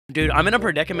Dude, I'm in a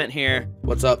predicament here.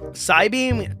 What's up?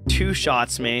 Psybeam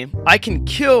two-shots me. I can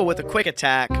kill with a quick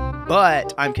attack,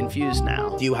 but I'm confused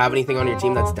now. Do you have anything on your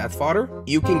team that's death fodder?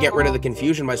 You can get rid of the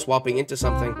confusion by swapping into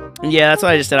something. Yeah, that's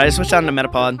what I just did. I just switched out into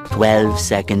Metapod. 12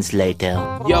 seconds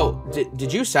later. Yo,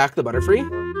 did you sack the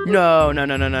Butterfree?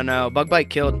 No. Bug Bite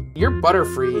killed. Your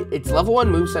Butterfree, its level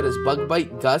 1 moveset is Bug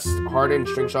Bite, Gust, Harden,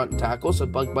 String Shot, and Tackle, so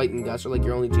Bug Bite and Gust are like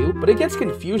your only two. But it gets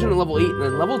Confusion at level 8, and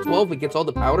then level 12 it gets all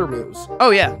the powder moves. Oh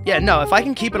yeah, no, if I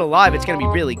can keep it alive, it's gonna be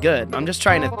really good. I'm just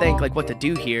trying to think like what to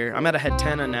do here. I'm at a head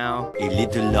 10 now. A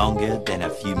little longer than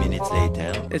a few minutes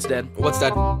later. It's dead. What's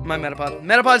dead? My Metapod.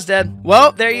 Metapod's dead.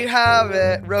 Well, there you have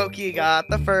it. Roki got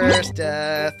the first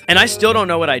death. And I still don't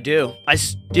know what I do. I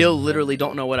still literally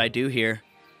don't know what I do here.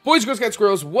 Boys, girls, cats,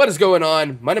 squirrels, what is going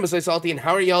on? My name is SlightliSalti, and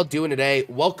how are y'all doing today?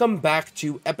 Welcome back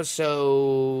to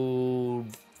episode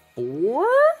 4?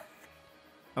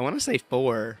 I want to say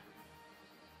 4.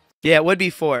 Yeah, it would be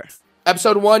 4.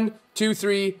 Episode 1, 2,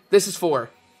 3. This is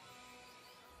 4.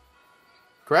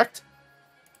 Correct?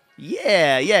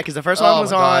 Yeah, because the first one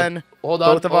was on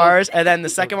both of ours, and then the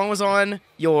second one was on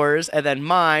yours, and then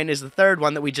mine is the third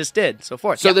one that we just did. So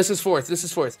 4th. So yeah. This is 4th.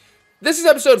 This is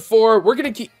episode 4. We're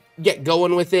going to get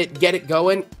going with it, get it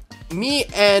going. Me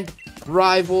and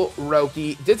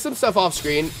RivalRoki did some stuff off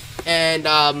screen, and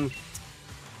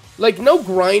like no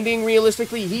grinding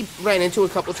realistically. He ran into a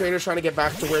couple trainers trying to get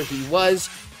back to where he was,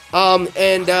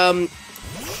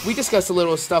 we discussed a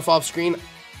little stuff off screen.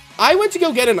 I went to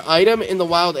go get an item in the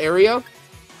wild area,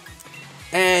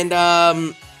 and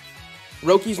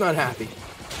Roki's not happy.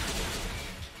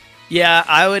 Yeah,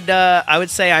 I would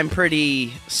say I'm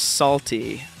pretty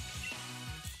salty.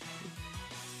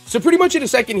 So pretty much in a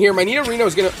second here, my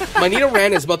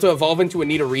Nidoran is about to evolve into a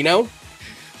Nidorino.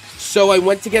 So I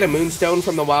went to get a Moonstone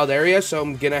from the wild area, so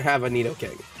I'm gonna have a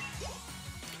Nidoking.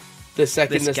 The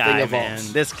second this thing evolves.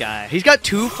 Man, this guy. He's got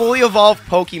 2 fully evolved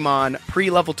Pokemon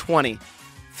pre-level 20.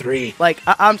 3. Like,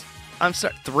 I'm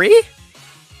sorry, 3?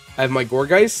 I have my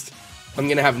Gourgeist. I'm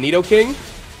gonna have Nidoking.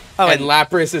 Oh, and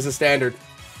Lapras is a standard.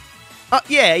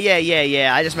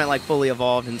 Yeah. I just meant like fully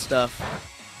evolved and stuff.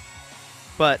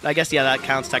 But I guess, yeah, that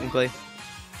counts technically.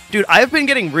 Dude, I've been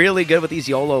getting really good with these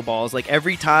YOLO balls, like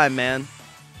every time, man.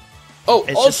 Oh,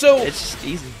 it's just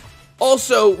easy.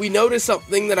 Also, we noticed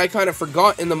something that I kind of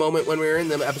forgot in the moment when we were in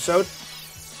the episode.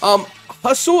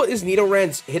 Hustle is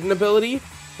Nidoran's hidden ability,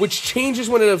 which changes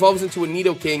when it evolves into a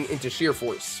Nidoking into Sheer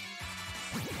Force.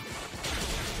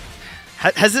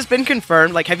 Has this been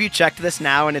confirmed? Like, have you checked this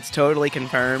now and it's totally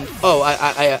confirmed? Oh,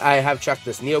 I have checked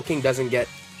this. Nidoking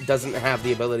doesn't have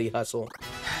the ability Hustle.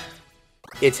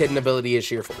 Its hidden ability is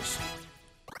Sheer Force.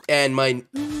 And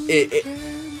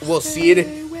we'll see it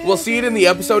in the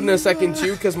episode in a second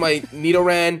too, because my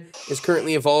Nidoran is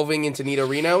currently evolving into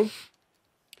Nidorino.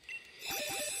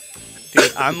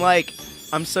 Dude,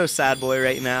 I'm so sad boy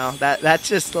right now. That's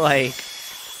just like,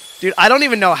 dude, I don't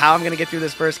even know how I'm gonna get through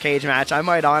this first cage match. I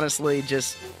might honestly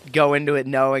just go into it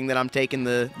knowing that I'm taking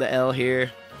the L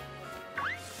here.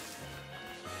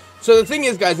 So the thing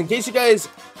is, guys, in case you guys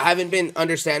haven't been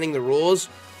understanding the rules,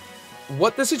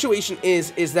 what the situation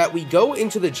is that we go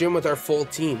into the gym with our full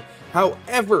team.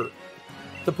 However,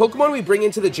 the Pokemon we bring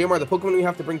into the gym are the Pokemon we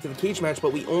have to bring to the cage match,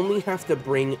 but we only have to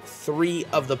bring 3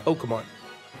 of the Pokemon.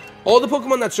 All the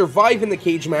Pokemon that survive in the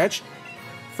cage match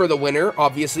for the winner,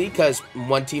 obviously, because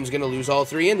one team's going to lose all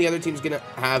 3, and the other team's going to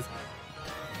have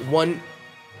 1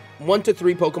 to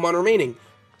 3 Pokemon remaining.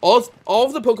 All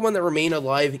of the Pokemon that remain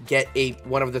alive get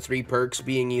one of the 3 perks,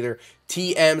 being either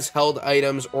TMs, held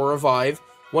items, or revive.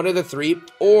 One of the 3,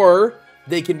 or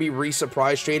they can be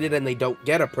re-surprise traded and they don't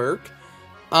get a perk.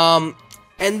 And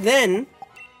then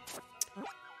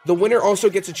the winner also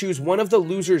gets to choose one of the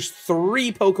loser's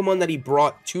 3 Pokemon that he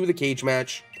brought to the cage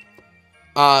match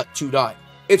to die.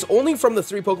 It's only from the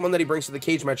 3 Pokemon that he brings to the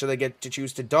cage match that they get to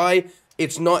choose to die.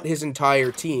 It's not his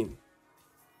entire team.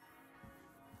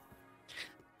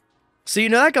 So you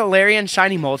know that Galarian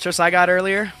Shiny Moltres I got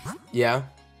earlier? Yeah.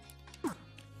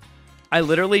 I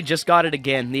literally just got it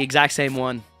again, the exact same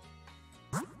one.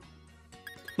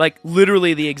 Like,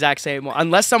 literally the exact same one.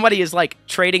 Unless somebody is, like,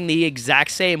 trading the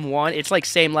exact same one, it's, like,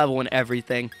 same level and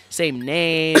everything. Same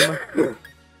name.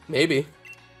 Maybe.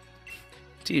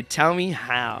 Dude, tell me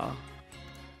how.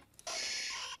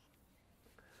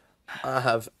 I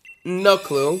have no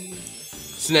clue.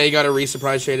 So now you gotta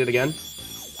re-surprise trade it again?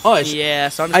 Oh, yeah,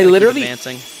 so I'm just gonna keep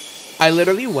advancing. I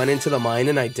literally went into the mine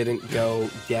and I didn't go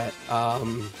get, I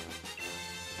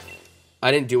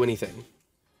didn't do anything.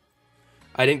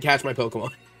 I didn't catch my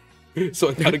Pokemon. So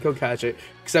I gotta go catch it.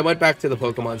 Because I went back to the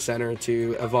Pokemon Center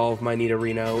to evolve my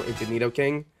Nidorino into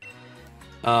Nidoking.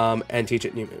 And teach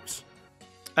it new moves.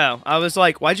 Oh, I was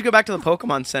like, why'd you go back to the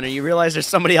Pokemon Center? You realize there's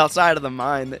somebody outside of the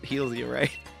mine that heals you,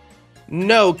 right?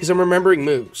 No, because I'm remembering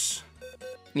moves.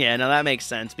 Yeah, no, that makes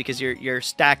sense because you're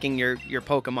stacking your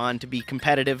Pokemon to be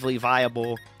competitively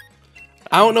viable.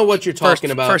 I don't know what you're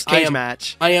talking about. First cage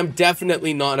match. I am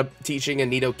definitely not teaching a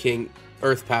Nidoking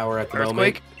Earth Power at the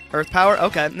moment. Earth Power?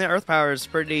 Okay, yeah, Earth Power is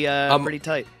pretty pretty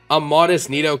tight. A modest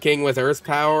Nidoking with Earth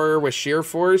Power with Sheer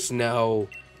Force? No.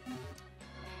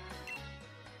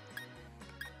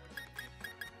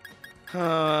 Wait,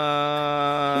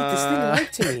 this thing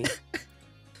lied to me.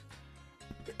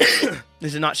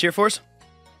 Is it not Sheer Force?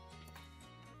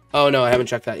 Oh, no, I haven't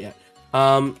checked that yet.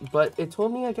 But it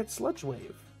told me I get Sludge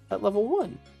Wave at level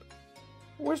 1.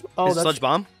 Where's... Oh, that's Sludge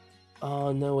Bomb?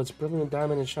 Oh, no, it's Brilliant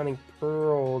Diamond and Shining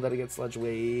Pearl that I get Sludge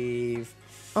Wave.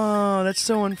 Oh, that's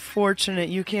so unfortunate.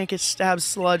 You can't get Stab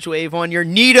Sludge Wave on your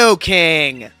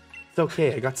Nidoking! It's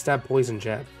okay, I got Stab Poison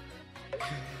Jab.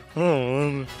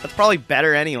 Oh, that's probably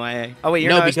better anyway. Oh, wait,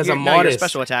 because I'm modest. You're a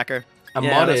special attacker. I'm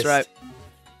modest. That's right.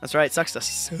 That's right. It sucks to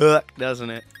suck, doesn't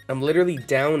it? I'm literally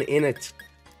down in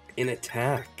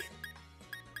attack.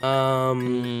 I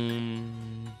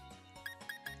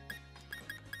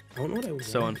don't know what I want.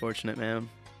 So unfortunate, man.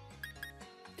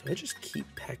 Do I just keep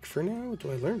Peck for now?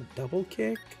 Do I learn Double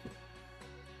Kick?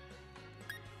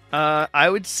 I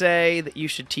would say that you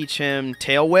should teach him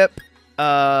Tail Whip,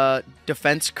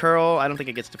 Defense Curl. I don't think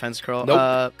it gets Defense Curl.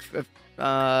 Nope.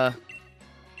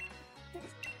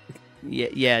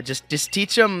 Yeah, just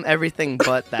teach him everything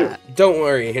but that. Don't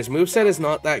worry, his moveset is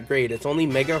not that great. It's only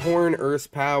Mega Horn,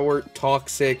 Earth Power,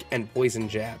 Toxic, and Poison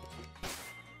Jab.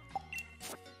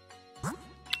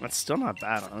 That's still not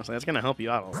bad, honestly. That's gonna help you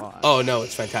out a lot. Oh no,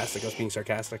 it's fantastic. I was being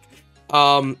sarcastic.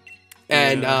 Can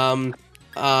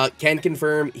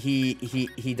confirm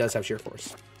he does have Sheer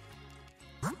Force.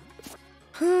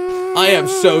 I am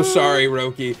so sorry,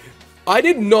 Roki.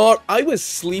 I was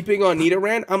sleeping on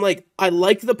Nidoran. I'm like, I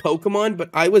like the Pokemon,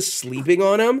 but I was sleeping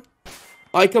on him.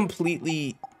 I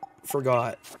completely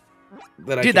forgot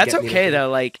that I Dude, that's okay, though.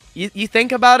 Like, you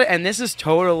think about it, and this is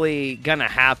totally gonna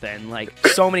happen. Like,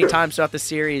 so many times throughout the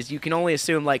series, you can only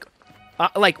assume, like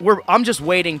I'm just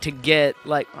waiting to get,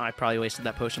 like, oh, I probably wasted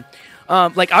that potion.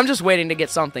 Like, I'm just waiting to get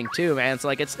something, too, man. So,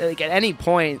 like, it's, like, at any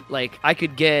point, like, I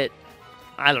could get,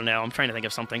 I don't know, I'm trying to think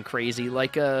of something crazy,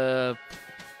 like, For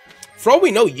all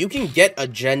we know, you can get a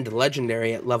Gen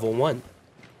Legendary at level 1.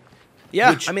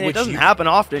 Yeah, I mean, it doesn't happen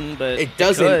often, but it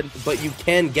doesn't. But you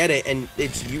can get it, and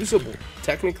it's usable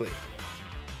technically.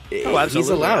 Oh, absolutely, he's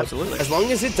allowed. Absolutely. As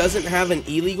long as it doesn't have an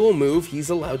illegal move, he's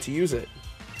allowed to use it.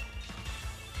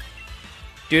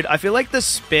 Dude, I feel like the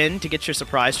spin to get your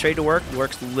surprise trade to work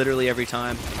works literally every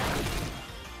time.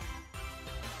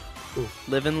 Ooh.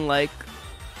 Living like,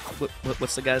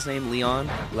 what's the guy's name? Leon?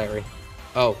 Larry.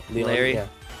 Oh, Leon. Larry. Yeah.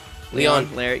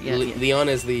 Leon. Larry. Yeah, Leon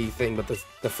is the thing, but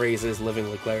the phrase is living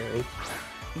like Larry.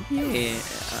 Yeah.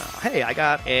 Hey, I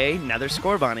got another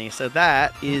score bunny, so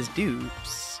that is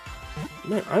Dupes.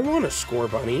 Man, I want a score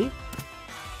bunny.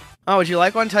 Oh, would you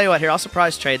like one? Tell you what, here, I'll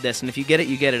surprise trade this, and if you get it,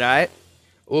 you get it, alright?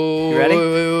 Oh, you ready?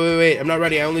 Wait. I'm not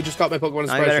ready. I only just got my Pokemon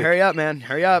surprise. You better hurry up, man.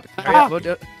 Hurry up. Hurry up. We'll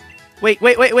do it. Wait.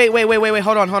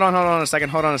 Hold on a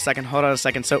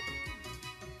second. So,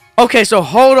 okay, so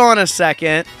hold on a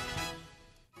second.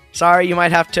 Sorry, you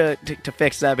might have to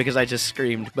fix that because I just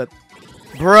screamed, but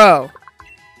bro.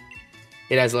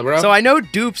 It has Libero? So I know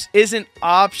Dupes isn't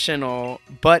optional,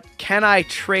 but can I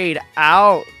trade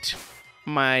out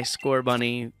my score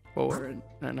bunny for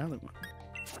another one?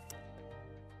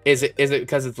 Is it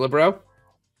because it's Libero?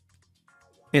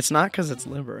 It's not because it's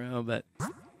Libero, but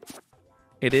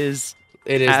it is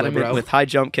adamant Libero with high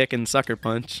jump kick and sucker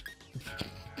punch.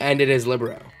 And it is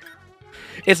Libero.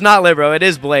 It's not Libero. It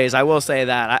is Blaze. I will say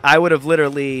that. I would have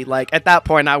literally, like, at that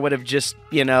point, I would have just,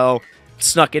 you know,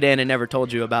 snuck it in and never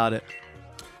told you about it.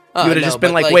 You would have just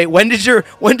been like, wait, when did your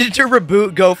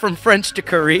reboot go from French to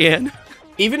Korean?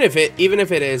 Even if it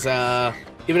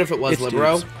was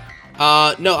Libero,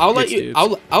 no, I'll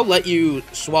let you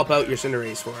swap out your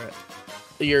Cinderace for it.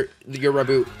 Your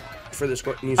reboot for the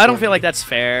score. I don't feel like that's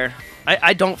fair.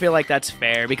 I don't feel like that's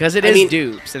fair because it is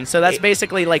Dupes, and so that's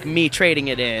basically like me trading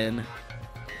it in.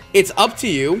 It's up to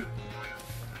you.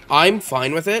 I'm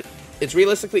fine with it. It's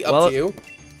realistically up to you.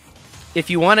 If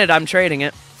you want it, I'm trading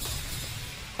it.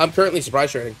 I'm currently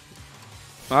surprise trading.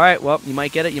 All right, well, you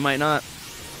might get it, you might not.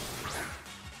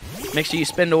 Make sure you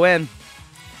spin to win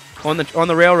on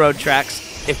the railroad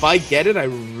tracks. If I get it, I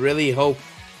really hope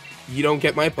you don't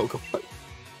get my Pokemon.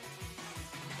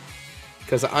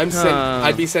 Because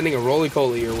I'd be sending a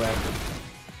Roly-Coly your way.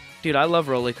 Dude, I love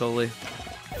Roly-Coly.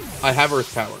 I have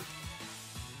Earth Power.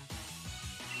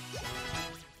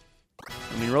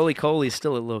 I mean, Roly Coly's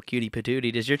still a little cutie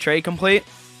patootie. Does your trade complete?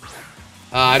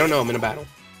 I don't know. I'm in a battle.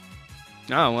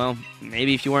 Oh, well,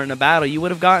 maybe if you weren't in a battle, you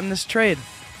would have gotten this trade.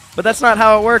 But that's not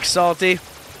how it works, Salty.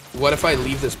 What if I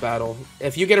leave this battle?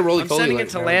 If you get a Roly I'm Coly, sending it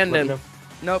to Landon.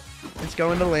 Nope, it's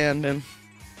going to Landon.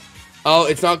 Oh,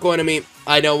 it's not going to me.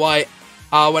 I know why.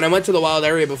 When I went to the wild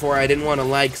area before, I didn't want to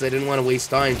lag because I didn't want to waste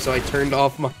time, so I turned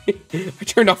off my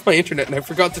my internet and I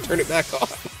forgot to turn it back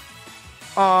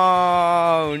off.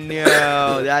 Oh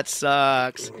no, that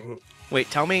sucks. Wait,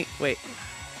 tell me. Wait.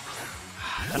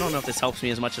 I don't know if this helps me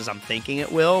as much as I'm thinking it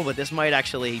will, but this might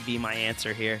actually be my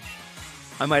answer here.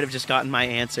 I might have just gotten my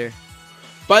answer.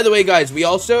 By the way, guys, we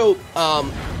also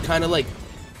kind of like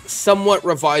somewhat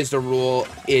revised a rule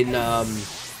in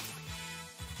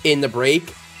the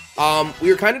break. We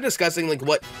were kind of discussing like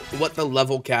what the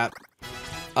level cap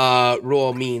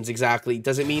rule means exactly.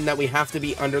 Does it mean that we have to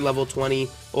be under level 20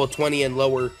 or 20 and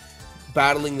lower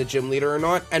battling the gym leader or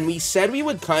not? And we said we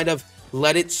would kind of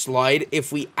let it slide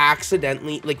if we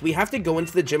accidentally, like, we have to go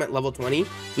into the gym at level 20.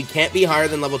 We can't be higher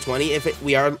than level 20. If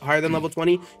we are higher than level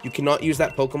 20, you cannot use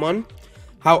that Pokemon.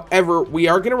 However, we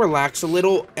are going to relax a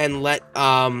little and let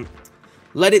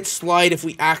it slide if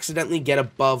we accidentally get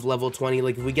above level 20.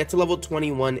 Like, if we get to level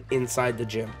 21 inside the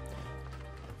gym.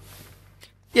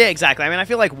 Yeah, exactly. I mean, I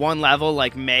feel like one level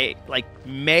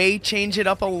may change it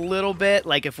up a little bit.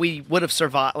 Like, if we would have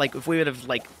survived, like, if we would have,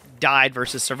 like, died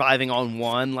versus surviving on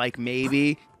one, like,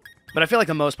 maybe. But I feel like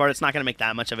the most part, it's not going to make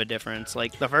that much of a difference.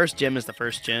 Like, the first gym is the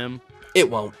first gym.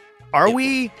 It won't. Are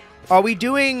we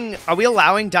allowing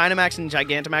Dynamax and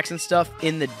Gigantamax and stuff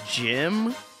in the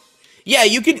gym? Yeah,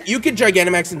 you could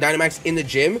Gigantamax and Dynamax in the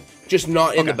gym, just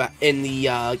not in the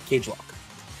Cagelocke.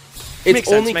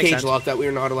 It's only Cagelocke that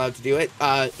we're not allowed to do it.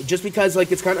 Just because,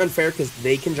 like, it's kind of unfair because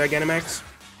they can Gigantamax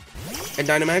and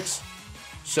Dynamax.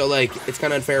 So, like, it's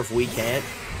kind of unfair if we can't.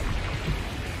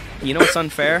 You know what's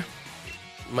unfair?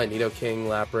 My Nidoking,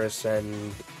 Lapras,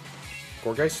 and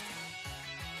Gourgeist.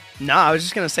 No, I was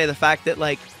just going to say the fact that,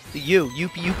 like, you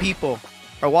people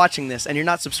are watching this and you're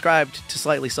not subscribed to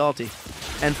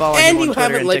SlightliSalti and following him on Twitter and TikTok. And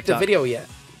you haven't liked the video yet.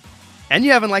 And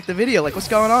you haven't liked the video. Like, what's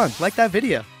going on? Like that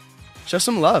video. Show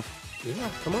some love.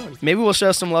 Yeah, come on. Maybe we'll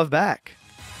show some love back.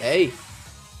 Hey.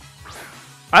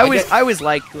 I always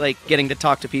like getting to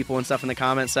talk to people and stuff in the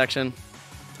comment section.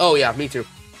 Oh yeah, me too.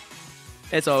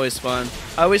 It's always fun.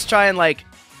 I always try and, like,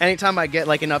 anytime I get,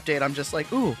 like, an update, I'm just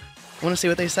like, ooh, I want to see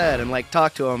what they said and, like,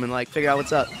 talk to them and, like, figure out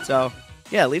what's up. So,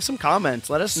 yeah, leave some comments.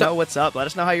 Let us know what's up. Let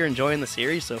us know how you're enjoying the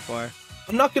series so far.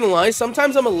 I'm not going to lie.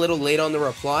 Sometimes I'm a little late on the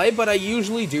reply, but I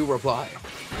usually do reply.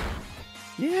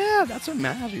 Yeah, that's what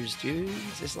matters, dude.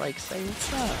 Just, like, say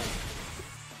what's up.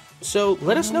 So,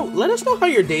 let us know how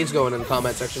your day's going in the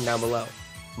comment section down below.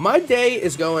 My day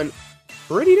is going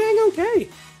pretty dang okay.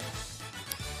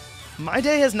 My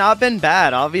day has not been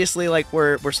bad. Obviously, like,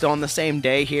 we're still on the same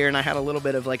day here, and I had a little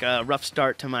bit of, like, a rough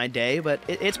start to my day, but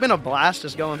it's been a blast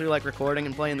just going through, like, recording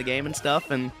and playing the game and stuff,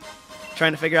 and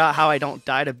trying to figure out how I don't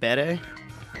die to BEDE.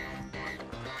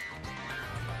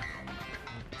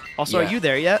 Also, yeah. Are you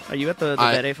there yet? Are you at the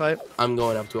BEDE fight? I'm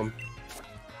going up to him.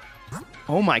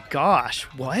 Oh my gosh,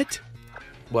 what?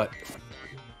 What?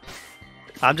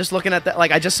 I'm just looking at that,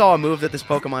 like, I just saw a move that this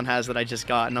Pokemon has that I just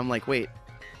got, and I'm like, wait.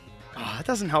 Oh, that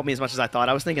doesn't help me as much as I thought.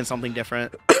 I was thinking something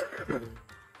different.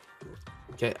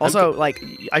 Okay. Also, like,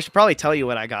 I should probably tell you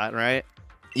what I got, right?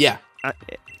 Yeah.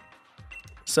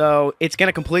 So, it's going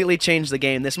to completely change the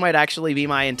game. This might actually be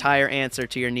my entire answer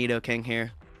to your Nidoking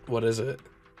here. What is it?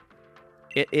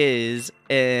 It is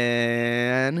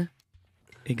an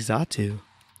Exatu.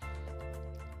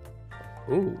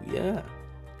 Ooh, yeah.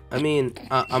 I mean,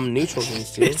 I'm neutral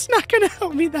against you. It's not going to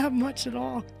help me that much at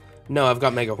all. No, I've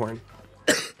got Mega Horn.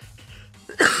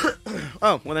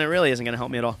 Oh, well then it really isn't going to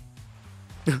help me at all.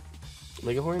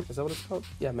 Mega Horn? Is that what it's called?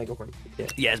 Yeah, Mega Horn.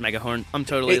 Yeah, it's Mega Horn. I'm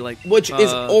totally which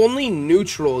is only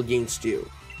neutral against you.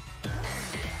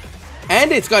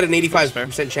 And it's got an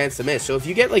 85% chance to miss. So if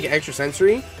you get, like, extra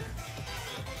sensory.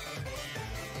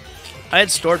 I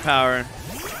had stored power.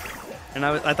 And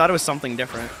I thought it was something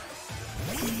different.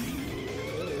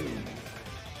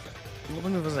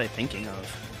 What was I thinking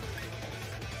of?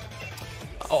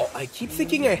 Oh, I keep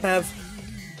thinking I have...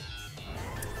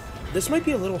 This might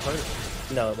be a little hard.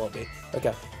 No, it won't be.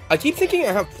 Okay. I keep thinking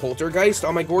I have Poltergeist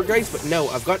on my Gourgeist, but no,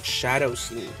 I've got Shadow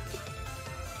Sneak.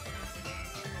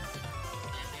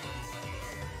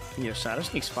 Yeah, Shadow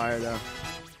Sneak's fire, though.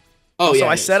 Oh, also,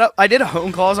 yeah. I did a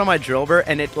home calls on my Drillbur,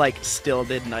 and it, like, still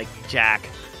did, like, jack.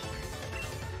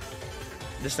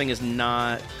 This thing is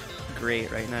not great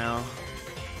right now.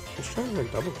 I'm trying to learn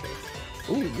double kick.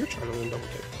 Ooh, you're trying to learn double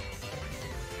kick.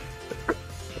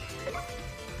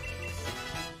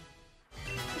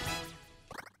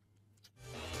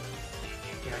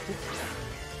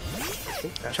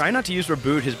 Try not to use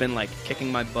Reboot has been like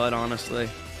kicking my butt, honestly.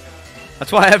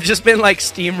 That's why I've just been like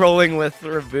steamrolling with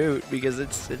Reboot, because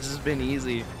it's just been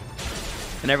easy.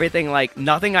 And everything, like,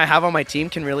 nothing I have on my team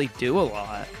can really do a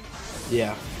lot.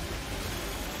 Yeah.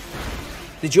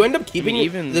 Did you end up keeping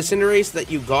the Cinderace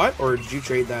that you got, or did you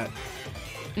trade that?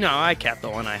 No, I kept the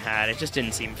one I had. It just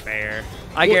didn't seem fair.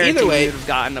 I guarantee we would have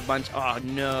gotten a bunch. Oh,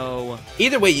 no.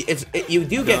 Either way, you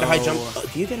do get a high jump.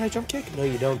 Do you get a high jump kick? No,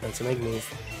 you don't. That's an egg move.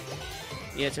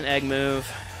 Yeah, it's an egg move.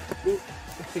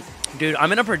 Dude,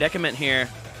 I'm in a predicament here.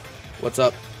 What's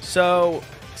up? So,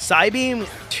 Psybeam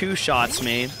two-shots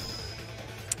me.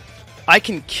 I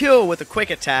can kill with a quick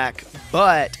attack,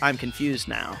 but I'm confused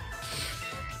now.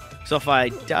 So if I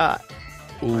die...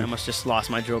 Ooh. I almost just lost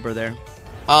my Jober there.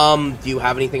 Do you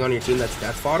have anything on your team that's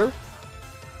death fodder?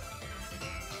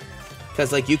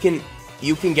 Because, like, you can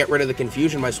get rid of the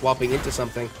confusion by swapping into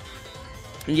something.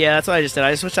 Yeah, that's what I just did.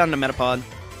 I just switched on to Metapod.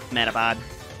 Metapod.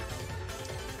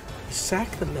 Sack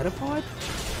the Metapod?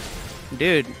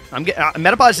 Dude,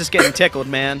 Metapod's just getting tickled,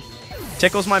 man.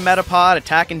 Tickles my Metapod,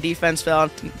 attack and defense fell.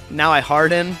 Now I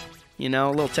harden. You know,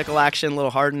 a little tickle action, a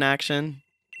little harden action.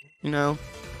 You know?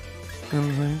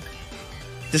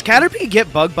 Does Caterpie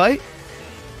get Bug Bite?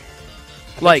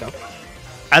 Like, so.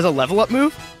 As a level up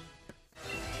move?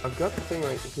 I've got the thing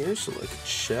right here, so like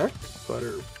check.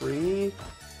 Butterfree.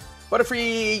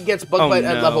 Butterfree gets Bug Bite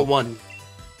at level 1.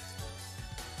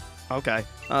 Okay.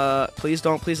 Please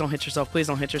don't hit yourself. Please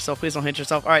don't hit yourself. Please don't hit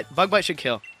yourself. Alright, Bug Bite should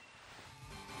kill.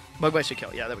 Bug Bite should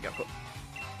kill. Yeah, there we go. Cool.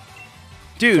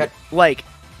 Dude, like,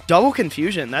 double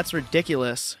confusion. That's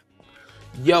ridiculous.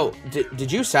 Yo,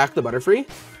 did you sack the Butterfree?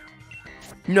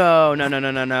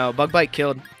 No. Bug Bite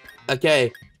killed.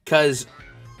 Okay, because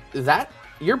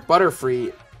your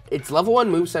Butterfree, its level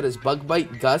 1 moveset is Bug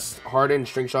Bite, Gust, Harden,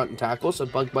 String Shot, and Tackle. So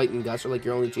Bug Bite and Gust are like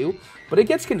your only two. But it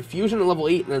gets Confusion at level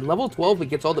 8, and then level 12 it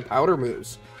gets all the powder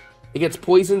moves. It gets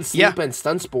Poison, Sleep, and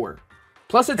Stun Spore.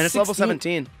 Plus it's 16, level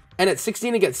 17. And at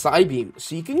 16 it gets Psybeam.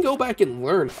 So you can go back and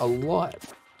learn a lot.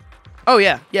 Oh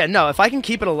yeah, no. If I can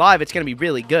keep it alive, it's gonna be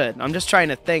really good. I'm just trying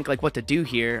to think like what to do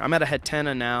here. I'm at a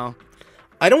Hetena now.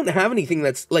 I don't have anything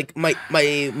that's like my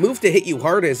move to hit you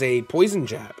hard is a Poison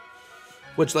Jab.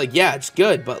 Which, like, yeah, it's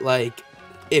good, but, like,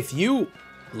 if you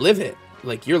live it,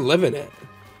 like, you're living it.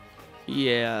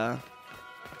 Yeah.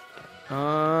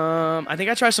 I think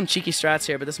I try some cheeky strats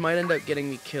here, but this might end up getting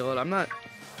me killed.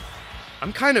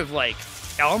 I'm kind of, like,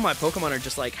 all my Pokemon are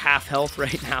just, like, half health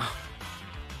right now.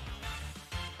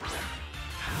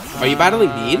 Are you battling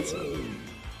Beads?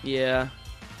 Yeah.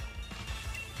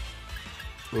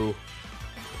 Ooh.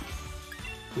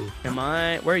 Am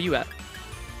I... Where are you at?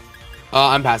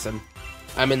 I'm past him.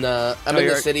 I'm in the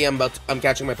city. I'm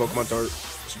catching my Pokemon to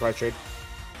surprise trade.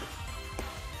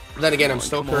 Then again, I'm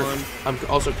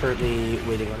also currently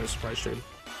waiting on a surprise trade.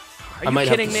 Are you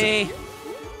kidding me?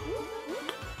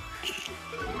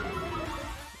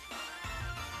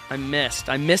 I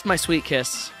missed my Sweet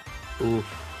Kiss. Ooh.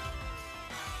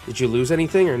 Did you lose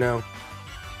anything or no?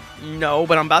 No,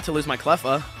 but I'm about to lose my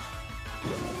Cleffa.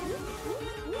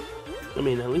 I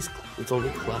mean, at least it's only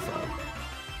Cleffa.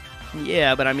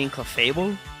 Yeah, but I mean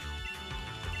Clefable.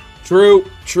 True.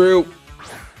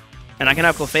 And I can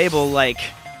have Clefable, like,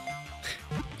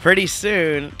 pretty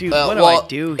soon. Dude, what do I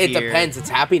do here? It depends. It's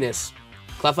happiness.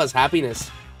 Cleffa's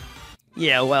happiness.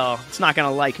 Yeah, well, it's not going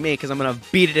to like me because I'm going to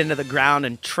beat it into the ground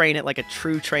and train it like a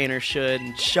true trainer should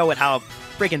and show it how a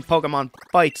freaking Pokemon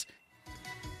fights.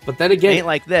 But then again... It ain't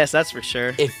like this, that's for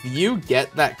sure. If you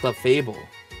get that Clefable,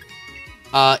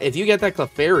 if you get that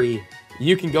Clefairy...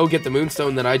 You can go get the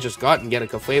Moonstone that I just got and get a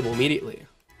Clefable immediately.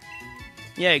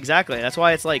 Yeah, exactly. That's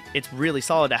why it's like, it's really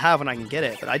solid to have when I can get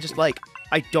it. But I just like,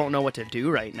 I don't know what to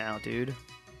do right now, dude.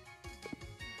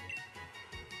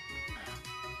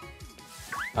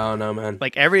 Oh no, man.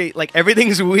 Like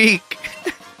everything's weak.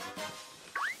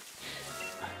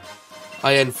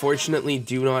 I unfortunately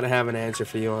do not have an answer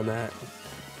for you on that.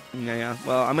 Yeah.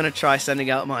 Well, I'm gonna try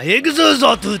sending out my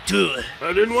Exatu.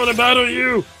 I didn't want to battle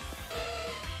you.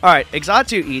 Alright,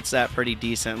 Exatu eats that pretty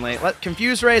decently.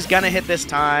 Confuse Ray is gonna hit this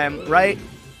time, right?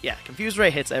 Yeah, Confuse Ray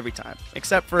hits every time,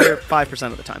 except for 5%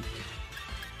 of the time.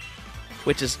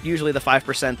 Which is usually the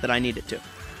 5% that I need it to.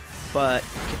 But,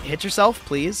 hit yourself,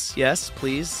 please. Yes,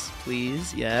 please,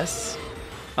 yes.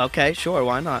 Okay, sure,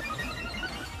 why not?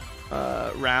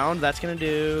 Round, that's gonna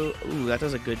do... Ooh, that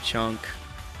does a good chunk.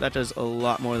 That does a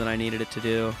lot more than I needed it to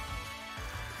do.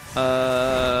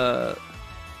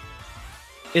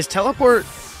 Is Teleport...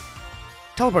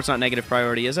 Teleport's not negative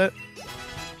priority, is it?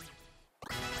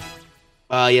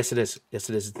 Yes it is. Yes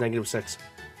it is. It's -6.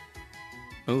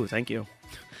 Ooh, thank you.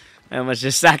 I almost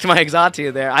just sacked my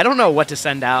Exatu there. I don't know what to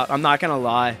send out. I'm not going to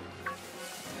lie.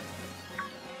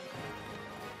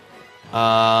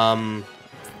 I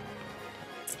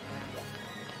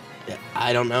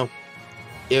don't know.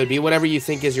 It would be whatever you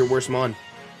think is your worst mon.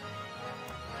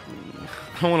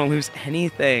 I don't want to lose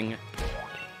anything.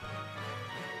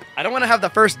 I don't want to have the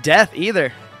first death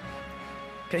either.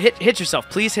 Hit yourself.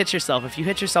 Please hit yourself. If you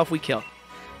hit yourself, we kill.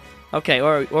 Okay,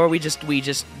 or we just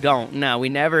don't. No, we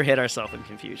never hit ourselves in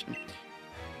confusion.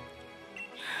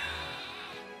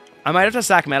 I might have to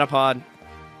sack Metapod.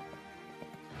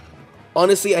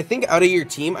 Honestly, I think out of your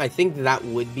team, I think that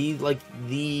would be like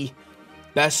the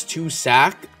best to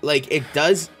sack. Like it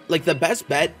does, like the best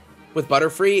bet with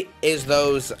Butterfree is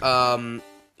those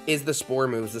is the spore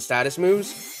moves, the status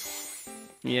moves.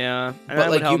 Yeah, and but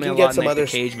like you can get some other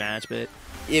cage match, but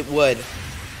it would.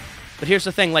 But here's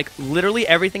the thing, like literally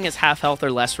everything is half health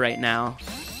or less right now.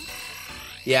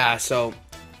 Yeah, so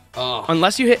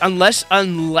unless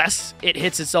it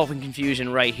hits itself in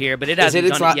confusion right here, but it hasn't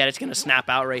done it yet. It's gonna snap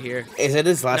out right here. Is it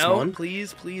its last one? No,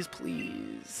 please, please,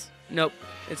 please. Nope,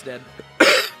 it's dead.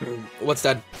 What's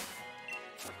dead?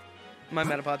 My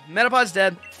Metapod. Metapod's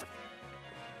dead.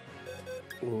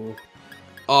 Ooh.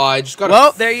 Oh, I just got.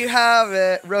 Well, there you have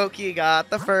it. Roki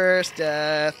got the first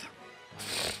death.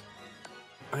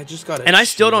 I just got it. And I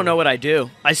still don't know what I do.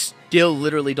 I still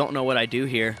literally don't know what I do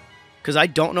here. Because I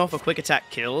don't know if a quick attack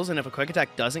kills, and if a quick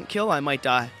attack doesn't kill, I might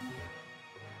die.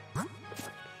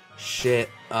 Shit.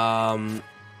 I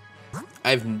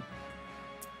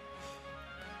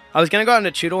was going to go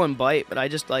into Choodle and Bite, but I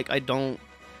just, like, I don't.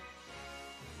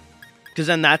 Because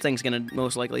then that thing's going to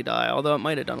most likely die. Although it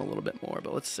might have done a little bit more,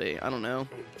 but let's see. I don't know.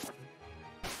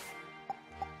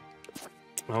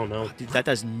 I don't know. Oh, dude, that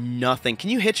does nothing. Can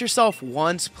you hit yourself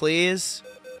once, please?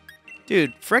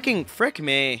 Dude, frick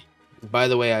me. By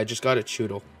the way, I just got a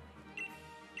Choodle.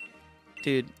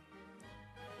 Dude.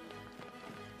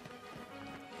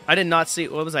 I did not see...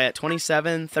 What was I at?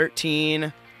 27,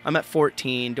 13. I'm at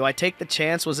 14. Do I take the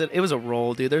chance? It was a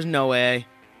roll, dude. There's no way.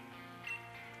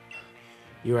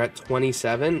 You're at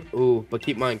 27? Ooh, but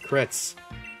keep mine crits.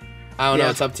 I don't know.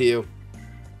 It's up to you.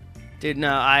 Dude,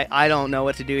 no, I don't know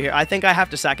what to do here. I think I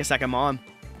have to sack a second mom.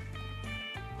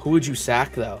 Who would you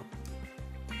sack, though?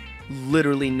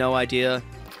 Literally no idea.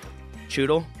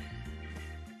 Choodle?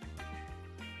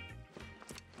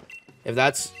 If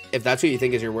that's what you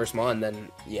think is your worst mon, then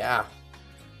yeah.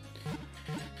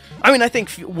 I mean, I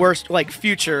think worst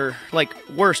future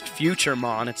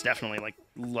mon, it's definitely like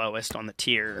lowest on the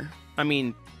tier. I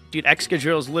mean, dude,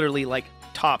 Excadrill's literally like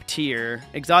top tier.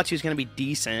 Exatu's gonna be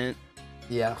decent.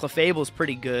 Yeah. Clefable's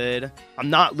pretty good. I'm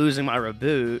not losing my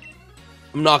reboot.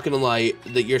 I'm not gonna lie,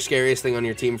 your scariest thing on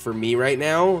your team for me right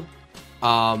now,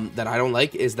 that I don't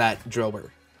like is that Drillbur.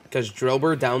 Because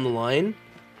Drillbur down the line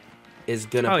is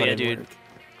gonna put in work.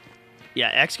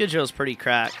 Yeah, Excadrill's pretty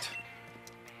cracked.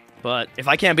 But if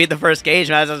I can't beat the first cage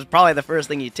match, that's probably the first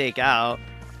thing you take out.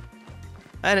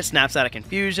 And it snaps out of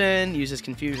confusion, uses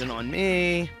confusion on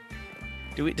me.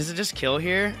 Does it just kill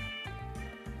here?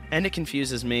 And it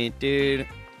confuses me, dude.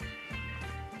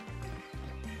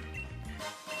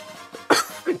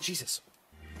 Jesus.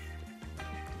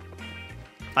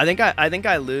 I think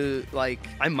I lose. Like,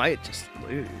 I might just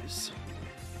lose.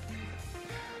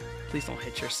 Please don't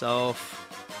hit yourself.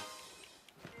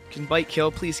 Can Bite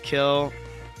kill? Please kill.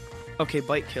 Okay,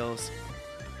 Bite kills.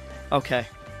 Okay.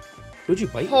 Who'd you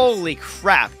bite? Holy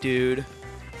crap, dude.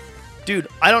 Dude,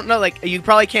 I don't know, like, you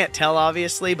probably can't tell,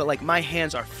 obviously, but, like, my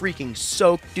hands are freaking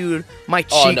soaked, dude. My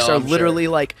cheeks are literally,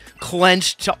 like,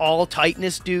 clenched to all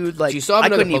tightness, dude. Like, I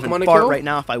couldn't even fart right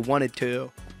now if I wanted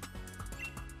to.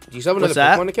 Do you still have another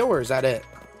Pokemon to kill, or is that it?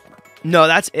 No,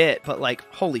 that's it, but, like,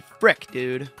 holy frick,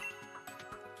 dude.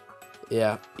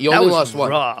 Yeah. You only lost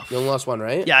one. You only lost one,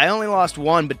 right? Yeah, I only lost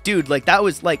one, but, dude, like, that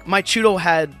was, like, my Choodle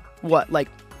had, what, like,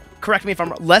 correct me if I'm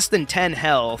wrong, less than 10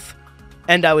 health,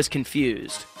 and I was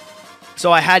confused.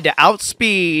 So I had to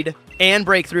outspeed and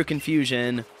break through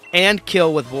confusion and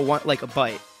kill with one, like a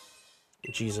bite.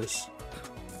 Jesus.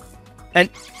 And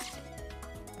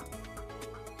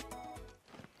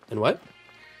what?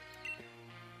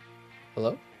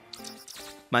 Hello?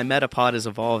 My Metapod is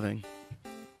evolving.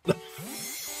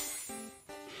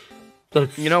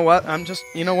 You know what? I'm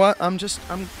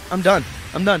done.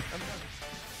 I'm done.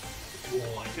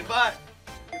 Goodbye.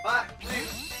 Goodbye.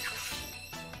 Please.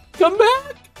 Come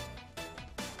back.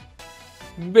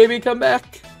 Baby, come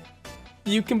back.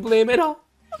 You can blame it all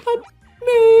on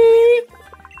me.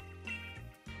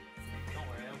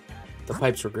 The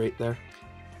pipes were great there.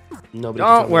 Nobody.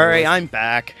 Don't worry, I'm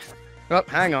back. Oh,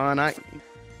 hang on.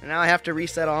 Now I have to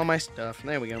reset all my stuff.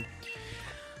 There we go.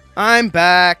 I'm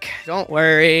back. Don't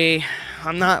worry.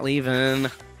 I'm not leaving.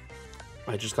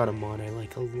 I just got a mod I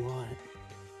like a lot.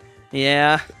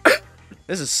 Yeah.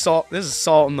 This is salt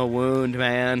in the wound,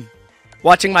 man.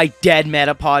 Watching my dead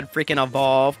Metapod freaking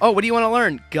evolve. Oh, what do you want to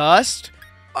learn? Gust?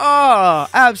 Oh,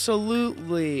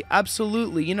 absolutely.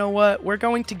 Absolutely. You know what? We're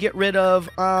going to get rid of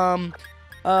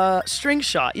String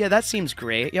Shot. Yeah, that seems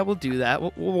great. Yeah, we'll do that.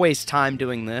 We'll waste time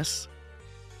doing this.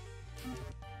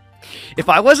 If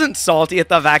I wasn't salty at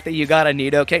the fact that you got a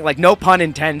Nidoking, like no pun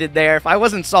intended there, if I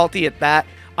wasn't salty at that,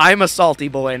 I'm a salty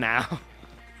boy now.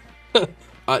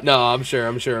 No, I'm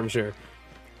sure.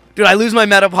 Dude, I lose my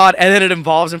Metapod and then it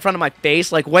evolves in front of my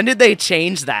face. Like, when did they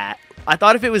change that? I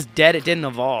thought if it was dead, it didn't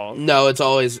evolve. No, it's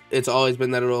always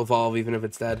been that it'll evolve even if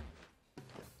it's dead.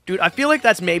 Dude, I feel like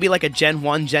that's maybe like a Gen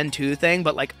 1, Gen 2 thing,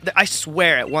 but like, I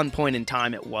swear at one point in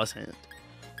time it wasn't.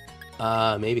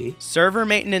 Maybe. Server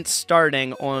maintenance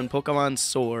starting on Pokemon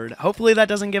Sword. Hopefully that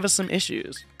doesn't give us some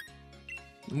issues.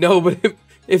 No, but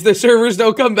if the servers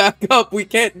don't come back up, we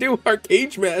can't do our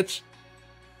cage match.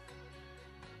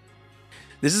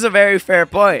 This is a very fair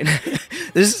point.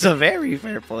 This is a very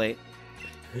fair point.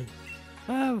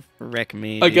 Oh, frick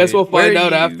me, dude. I guess we'll find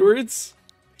out afterwards.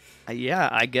 Yeah,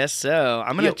 I guess so.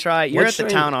 I'm gonna try. You're at the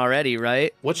town already,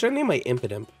 right? What should I name my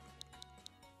Impidimp?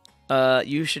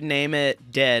 You should name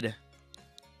it Dead.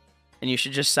 And you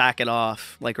should just sack it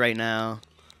off, like right now.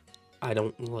 I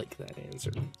don't like that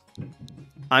answer.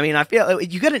 I mean, I feel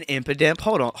you got an Impidimp.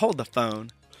 Hold the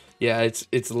phone. Yeah,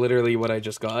 it's literally what I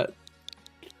just got.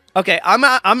 Okay,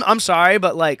 I'm sorry,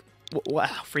 but like, why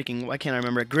can't I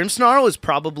remember? Grimmsnarl is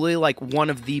probably like one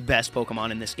of the best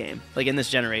Pokemon in this game, like in this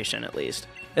generation at least,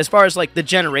 as far as like the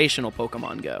generational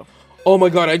Pokemon go. Oh my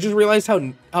god, I just realized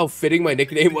how fitting my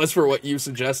nickname was for what you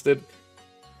suggested.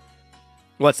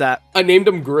 What's that? I named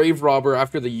him Grave Robber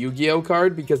after the Yu-Gi-Oh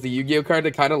card because the Yu-Gi-Oh card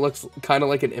it kind of looks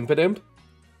like an Impidimp.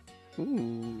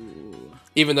 Ooh.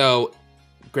 Even though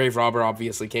Grave Robber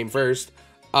obviously came first.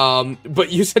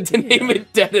 But you said to name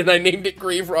it Dead and I named it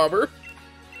Grave Robber.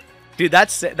 Dude,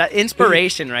 that's that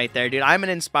inspiration right there, dude. I'm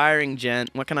an inspiring gent.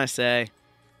 What can I say?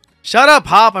 Shut up,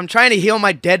 Hop. I'm trying to heal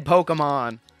my dead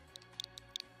Pokemon.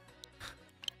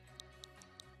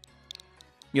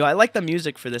 Yo, I like the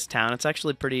music for this town. It's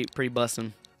actually pretty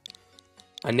bussin'.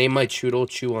 I named my Choodle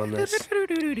Chew on this.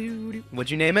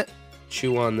 What'd you name it?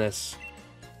 Chew on this.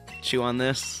 Chew on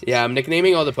this? Yeah, I'm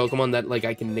nicknaming all the Pokemon that like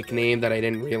I can nickname that I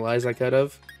didn't realize I could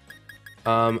have.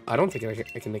 I don't think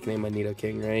I can nickname my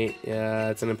Nidoking, right? Yeah,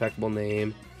 it's an impeccable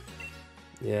name.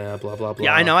 Yeah, blah, blah, blah.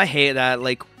 Yeah, I know. I hate that.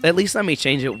 Like, at least let me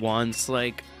change it once.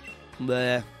 Like,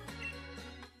 bleh.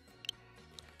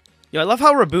 Yo, I love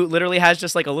how Reboot literally has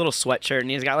just like a little sweatshirt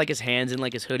and he's got like his hands in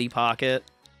like his hoodie pocket.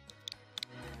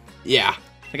 Yeah.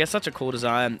 Like, that's such a cool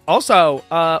design. Also,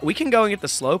 we can go and get the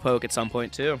Slowpoke at some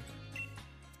point too.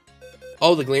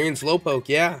 Oh, the Galarian Slowpoke,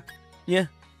 yeah. Yeah.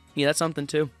 Yeah, that's something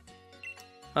too.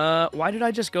 Why did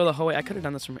I just go the whole way? I could have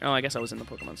done this from... Oh, I guess I was in the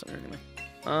Pokemon Center anyway.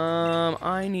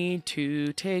 I need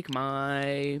to take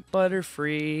my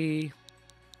Butterfree.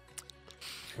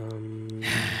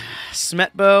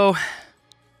 Smetbo.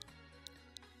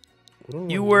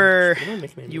 You were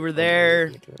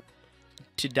there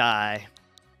to die.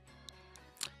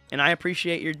 And I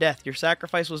appreciate your death. Your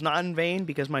sacrifice was not in vain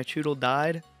because my Choodle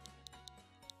died.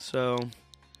 So,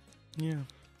 yeah.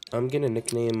 I'm gonna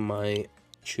nickname my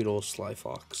Choodle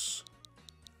Slyfox.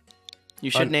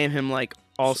 You should name him like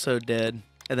Also Dead,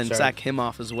 and then sack him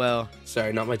off as well.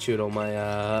 Sorry, not my Choodle,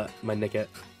 my Nickit.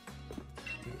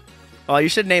 Oh, you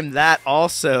should name that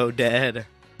Also Dead,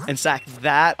 and sack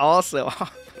that also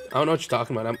off. I don't know what you're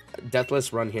talking about. I'm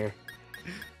Deathless Run here.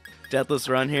 Deathless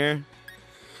Run here.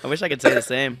 I wish I could say the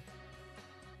same.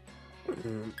 That's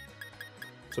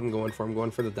what I'm going for. I'm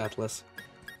going for the Deathless.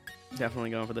 Definitely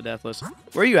going for the Deathless.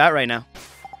 Where are you at right now?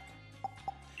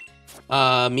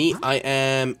 Me,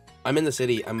 I'm in the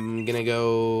city. I'm gonna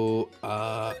go,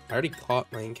 I already caught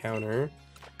my encounter,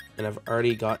 and I've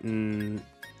already gotten...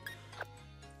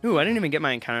 Ooh, I didn't even get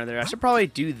my encounter there. I should probably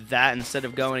do that instead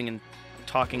of going and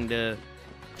talking to,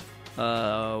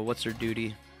 what's her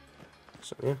duty?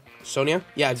 Sonia?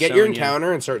 Yeah, get your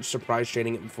encounter and start surprise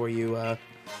trading it before you, go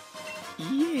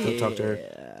talk to her.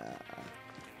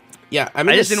 Yeah, I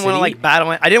just didn't want to like battle.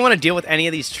 I didn't want to deal with any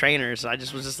of these trainers. I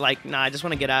just was just like, nah, I just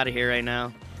want to get out of here right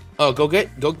now. Oh,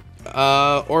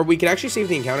 or we could actually save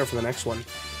the encounter for the next one.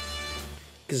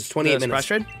 Because it's 28 minutes.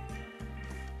 Trade?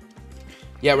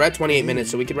 Yeah, we're at 28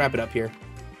 minutes, so we could wrap it up here.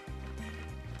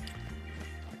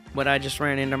 But I just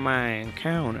ran into my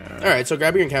encounter. Alright, so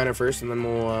grab your encounter first, and then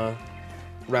we'll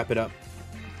wrap it up.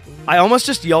 I almost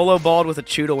just YOLO balled with a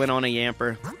Choodle in on a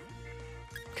Yamper.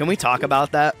 Can we talk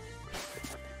about that?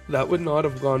 That would not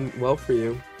have gone well for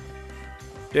you.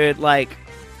 Dude, like,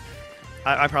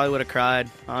 I probably would have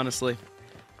cried, honestly.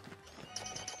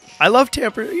 I love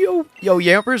Tamper. Yo,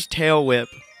 Yamper's tail whip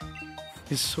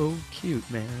is so cute,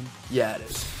 man. Yeah, it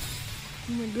is.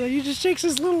 Oh my god, he just shakes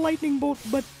his little lightning bolt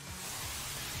butt.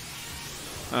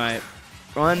 Alright.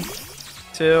 1,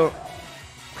 2,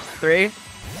 3.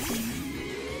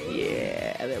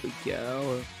 Yeah, there we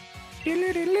go.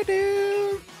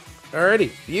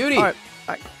 Alrighty, beauty. Alright,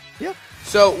 yep.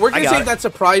 So we're going to got take it. that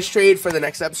surprise trade for the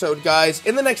next episode, guys.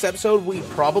 In the next episode, we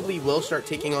probably will start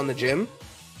taking on the gym.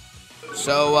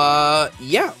 So,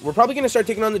 yeah, we're probably going to start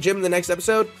taking on the gym in the next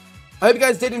episode. I hope you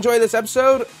guys did enjoy this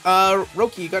episode.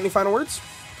 Roki, you got any final words?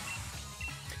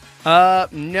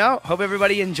 No. Hope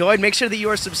everybody enjoyed. Make sure that you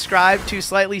are subscribed to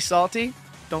SlightliSalti.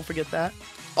 Don't forget that.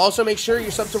 Also, make sure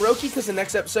you're subbed to Roki because the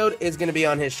next episode is going to be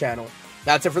on his channel.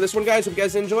 That's it for this one, guys. Hope you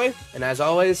guys enjoy. And as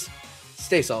always,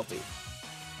 stay salty.